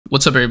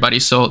What's up, everybody?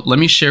 So let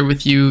me share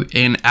with you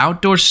an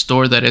outdoor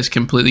store that is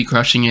completely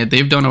crushing it.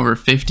 They've done over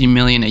 50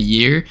 million a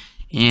year,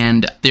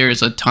 and there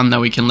is a ton that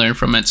we can learn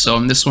from it. So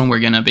in this one, we're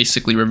going to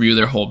basically review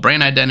their whole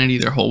brand identity,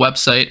 their whole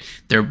website,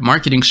 their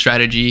marketing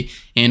strategy,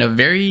 and a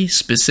very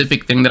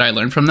specific thing that I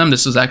learned from them.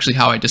 This is actually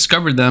how I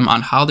discovered them,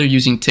 on how they're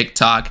using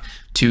TikTok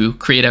to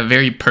create a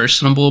very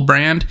personable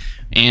brand,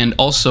 and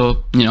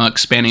also,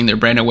 expanding their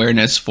brand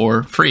awareness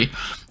for free.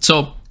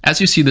 So as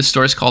you see, the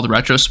store is called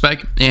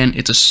Retrospect, and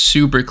it's a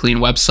super clean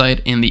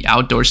website in the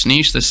outdoors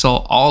niche. They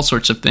sell all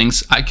sorts of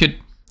things.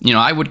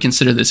 I would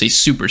consider this a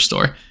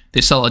superstore.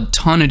 They sell a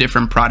ton of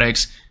different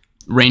products,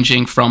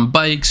 ranging from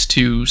bikes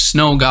to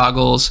snow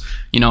goggles,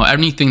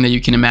 anything that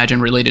you can imagine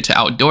related to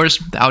outdoors.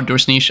 The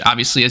outdoors niche,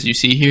 obviously, as you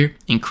see here,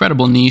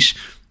 incredible niche,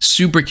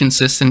 super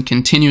consistent,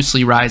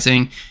 continuously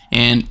rising,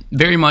 and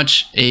very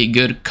much a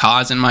good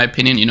cause, in my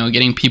opinion.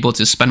 Getting people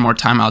to spend more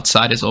time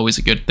outside is always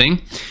a good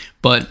thing.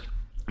 But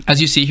as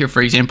you see here,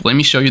 for example, let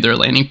me show you their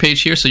landing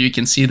page here so you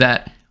can see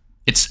that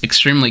it's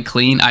extremely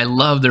clean. I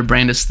love their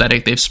brand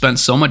aesthetic. They've spent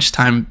so much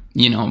time,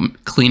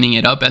 cleaning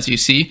it up, as you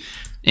see.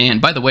 And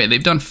by the way,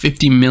 they've done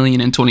 50 million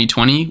in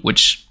 2020,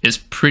 which is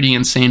pretty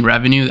insane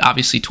revenue.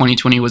 Obviously,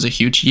 2020 was a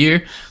huge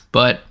year,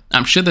 but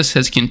I'm sure this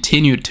has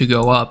continued to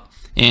go up.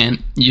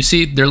 And you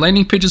see their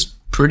landing page is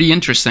pretty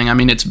interesting. I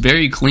mean, it's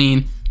very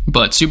clean,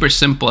 but super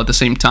simple at the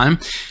same time.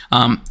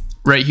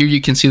 Right here, you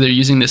can see they're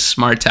using this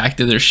smart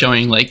tactic. They're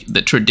showing like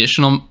the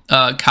traditional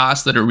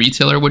cost that a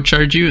retailer would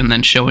charge you, and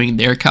then showing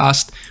their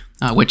cost,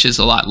 which is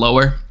a lot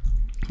lower.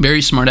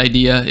 Very smart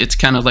idea. It's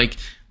kind of like,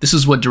 this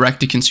is what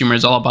direct-to-consumer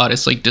is all about.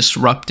 It's like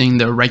disrupting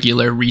the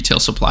regular retail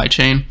supply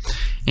chain.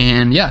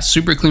 And yeah,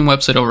 super clean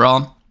website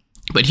overall.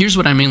 But here's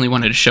what I mainly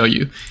wanted to show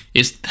you,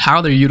 is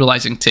how they're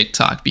utilizing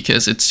TikTok,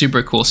 because it's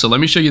super cool. So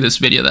let me show you this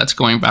video that's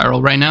going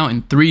viral right now.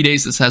 In 3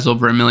 days, this has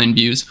over 1 million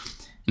views.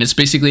 And it's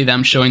basically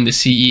them showing the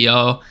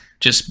CEO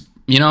just,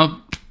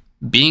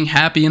 being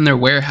happy in their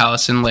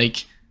warehouse, and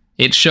like,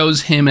 it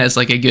shows him as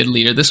like a good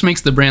leader. This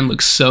makes the brand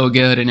look so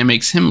good, and it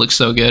makes him look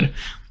so good.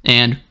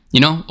 And,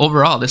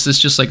 overall, this is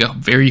just like a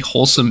very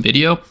wholesome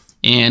video,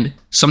 and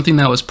something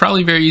that was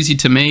probably very easy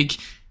to make,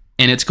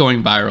 and it's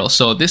going viral.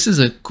 So this is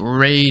a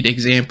great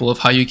example of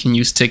how you can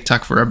use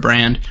TikTok for a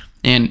brand.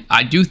 And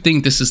I do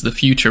think this is the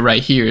future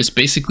right here, is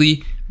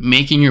basically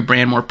making your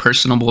brand more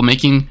personable,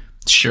 making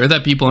sure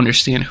that people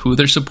understand who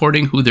they're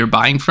supporting, who they're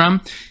buying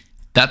from.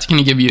 That's going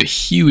to give you a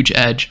huge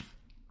edge.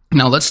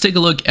 Now let's take a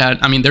look at,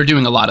 they're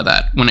doing a lot of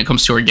that when it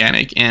comes to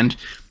organic, and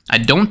I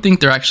don't think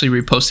they're actually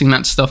reposting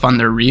that stuff on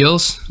their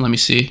reels. Let me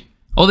see.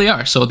 Oh, they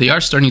are. So they are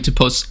starting to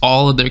post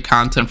all of their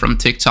content from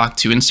TikTok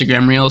to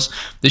Instagram reels.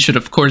 They should,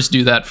 of course,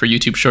 do that for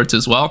YouTube Shorts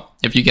as well.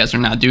 If you guys are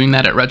not doing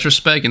that at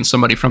Retrospect and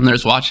somebody from there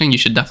is watching, you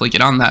should definitely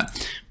get on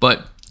that.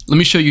 But let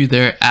me show you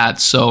their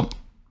ads. So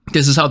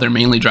this is how they're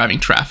mainly driving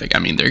traffic.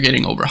 They're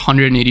getting over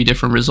 180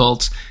 different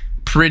results.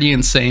 Pretty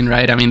insane,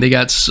 right? They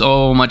got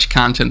so much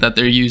content that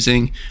they're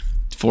using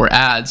for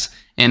ads.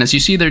 And as you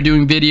see, they're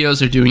doing videos,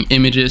 they're doing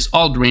images,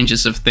 all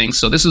ranges of things.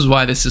 So this is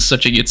why this is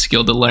such a good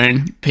skill to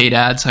learn, paid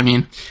ads.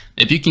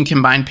 If you can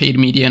combine paid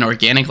media and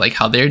organic like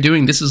how they're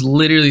doing, this is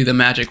literally the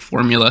magic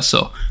formula.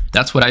 So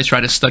that's what I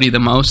try to study the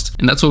most,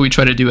 and that's what we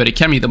try to do at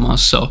Akemi the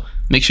most. So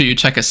make sure you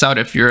check us out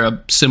if you're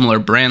a similar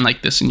brand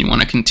like this and you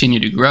want to continue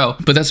to grow.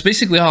 But that's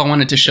basically all I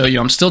wanted to show you.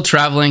 I'm still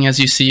traveling, as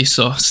you see,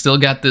 so still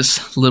got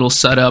this little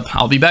setup.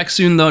 I'll be back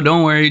soon though,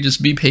 don't worry,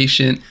 just be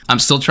patient. I'm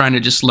still trying to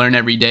just learn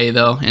every day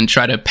though, and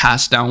try to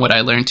pass down what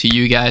I learned to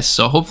you guys.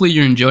 So hopefully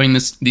you're enjoying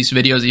these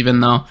videos, even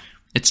though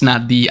it's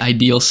not the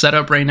ideal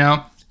setup right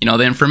now.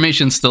 The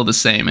information's still the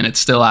same and it's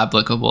still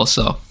applicable.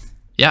 So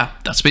yeah,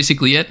 that's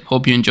basically it.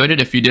 Hope you enjoyed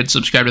it. If you did,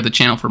 subscribe to the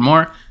channel for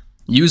more.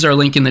 Use our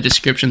link in the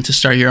description to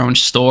start your own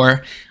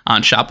store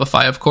on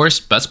Shopify, of course.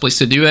 Best place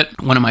to do it.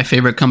 One of my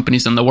favorite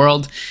companies in the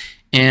world.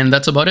 And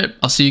that's about it.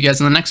 I'll see you guys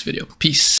in the next video. Peace.